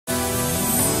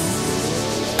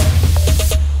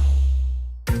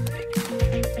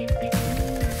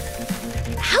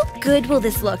good will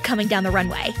this look coming down the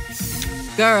runway?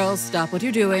 Girls, stop what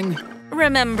you're doing.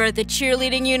 Remember the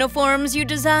cheerleading uniforms you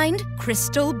designed?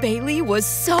 Krystal Bailey was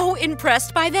so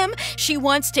impressed by them, she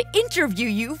wants to interview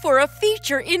you for a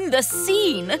feature in the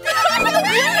scene.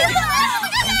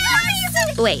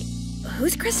 Wait,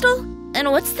 who's Krystal? And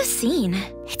what's the scene?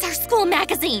 It's our school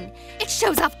magazine. It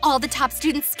shows off all the top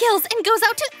students' skills and goes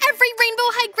out to every Rainbow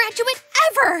High graduate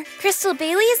ever. Krystal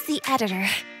Bailey is the editor.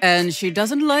 And she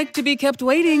doesn't like to be kept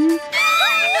waiting.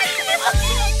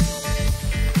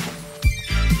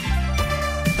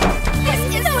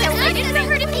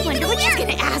 I wonder what she's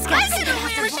gonna ask us.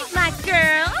 My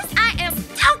girls, I am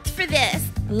stoked for this.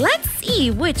 Let's see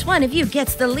which one of you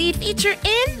gets the lead feature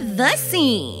in the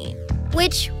scene.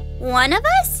 Which one of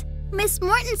us? Miss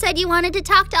Morton said you wanted to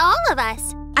talk to all of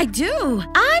us. I do.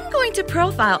 I'm going to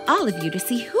profile all of you to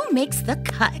see who makes the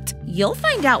cut. You'll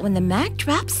find out when the mag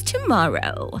drops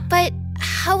tomorrow. But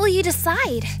how will you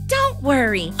decide? Don't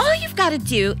worry. All you've got to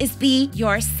do is be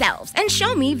yourselves and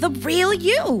show me the real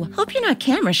you. Hope you're not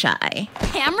camera shy.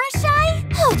 Camera shy?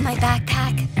 Hold my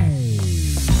backpack.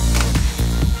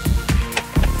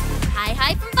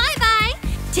 Hi from Bye-Bye.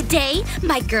 Today,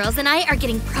 my girls and I are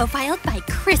getting profiled by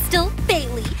Krystal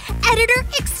Bailey, editor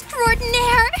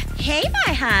extraordinaire. Hey,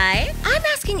 Hi. I'm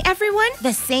asking everyone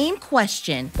the same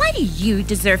question. Why do you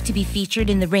deserve to be featured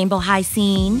in the Rainbow High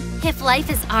scene? If life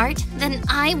is art, then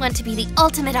I want to be the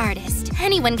ultimate artist.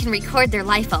 Anyone can record their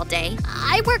life all day.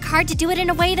 I work hard to do it in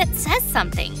a way that says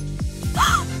something.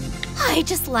 I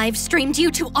just live streamed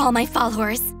you to all my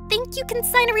followers. Think you can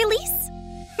sign a release?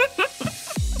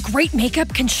 Great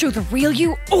makeup can show the real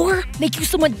you or make you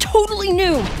someone totally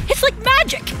new. It's like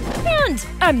magic. And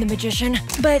I'm the magician,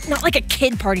 but not like a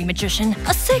kid party magician.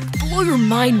 A sick,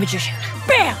 blow-your-mind magician.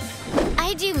 Bam!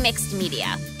 I do mixed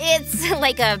media. It's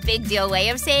like a big deal way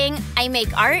of saying I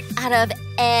make art out of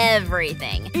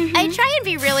everything. I try and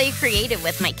be really creative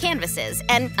with my canvases,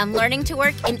 and I'm learning to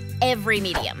work in every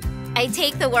medium. I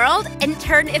take the world and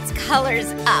turn its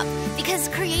colors up, because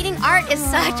creating art is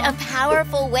such a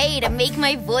powerful way to make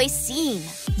my voice seen.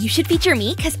 You should feature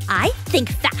me because I think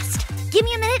fast. Give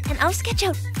me a minute and I'll sketch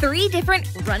out 3 different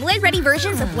runway-ready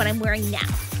versions of what I'm wearing now.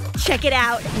 Check it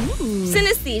out.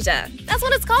 Synesthesia. That's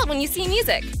what it's called when you see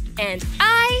music. And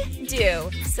I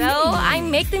do. So I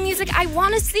make the music I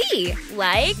want to see.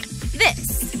 Like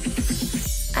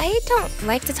this. I don't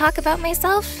like to talk about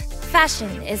myself.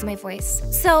 Fashion is my voice.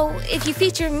 So if you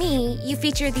feature me, you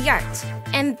feature the art.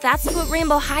 And that's what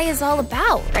Rainbow High is all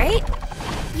about, right?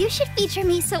 You should feature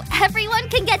me so everyone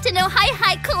can get to know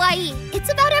Hi Kawaii. It's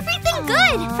about everything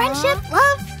good. Friendship,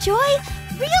 love, joy,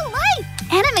 real life.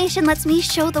 Animation lets me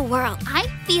show the world. I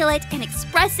feel it and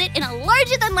express it in a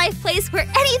larger-than-life place where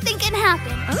anything can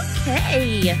happen.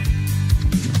 Okay.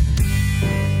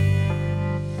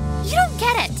 You don't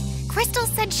get it. Krystal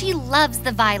said she loves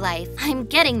the Vi life. I'm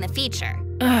getting the feature.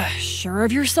 Sure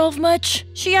of yourself much?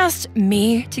 She asked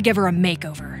me to give her a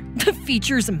makeover. The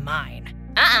feature's mine.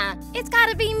 It's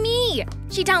gotta be me.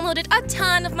 She downloaded a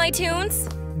ton of my tunes.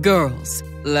 Girls,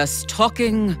 less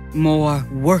talking, more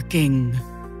working.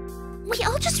 We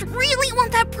all just really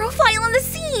want that profile in the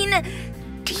scene.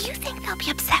 Do you think they'll be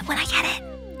upset when I get it?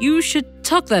 You should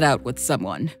talk that out with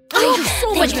someone.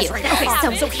 So much better.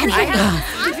 Okay,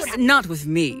 so Not with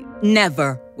me.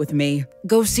 Never with me.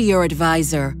 Go see your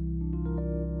advisor.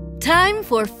 Time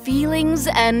for feelings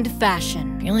and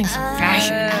fashion. Feelings and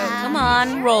fashion? Come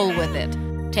on, roll with it.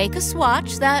 Take a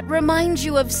swatch that reminds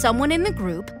you of someone in the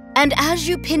group, and as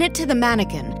you pin it to the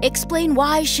mannequin, explain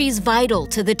why she's vital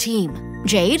to the team.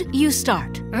 Jade, you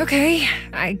start. Okay,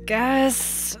 I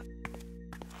guess...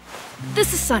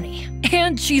 This is Sunny,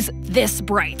 and she's this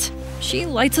bright. She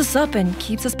lights us up and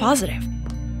keeps us positive.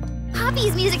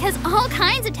 Poppy's music has all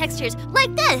kinds of textures,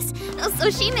 like this, so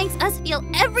she makes us feel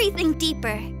everything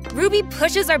deeper. Ruby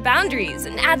pushes our boundaries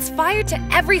and adds fire to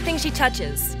everything she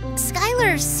touches.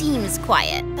 Skylar seems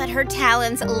quiet, but her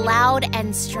talent's loud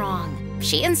and strong.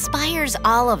 She inspires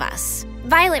all of us.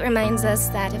 Violet reminds us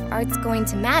that if art's going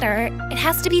to matter, it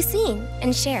has to be seen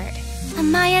and shared.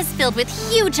 Amaya's filled with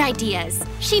huge ideas.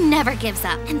 She never gives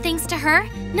up, and thanks to her,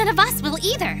 none of us will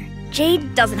either.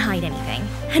 Jade doesn't hide anything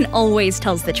and always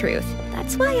tells the truth.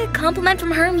 That's why a compliment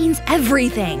from her means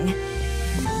everything.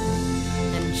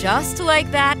 And just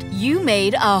like that, you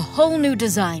made a whole new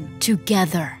design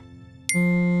together.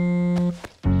 Who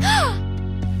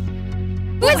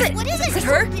is it? What is it? Is it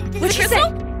her? What'd she say?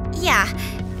 Yeah,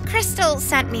 Krystal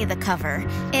sent me the cover.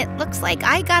 It looks like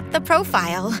I got the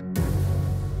profile.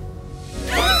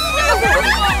 We're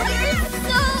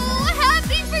so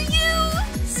happy for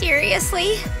you!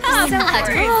 Seriously? Oh,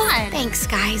 come on. Thanks,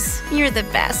 guys. You're the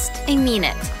best. I mean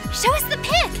it. Show us the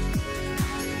pic.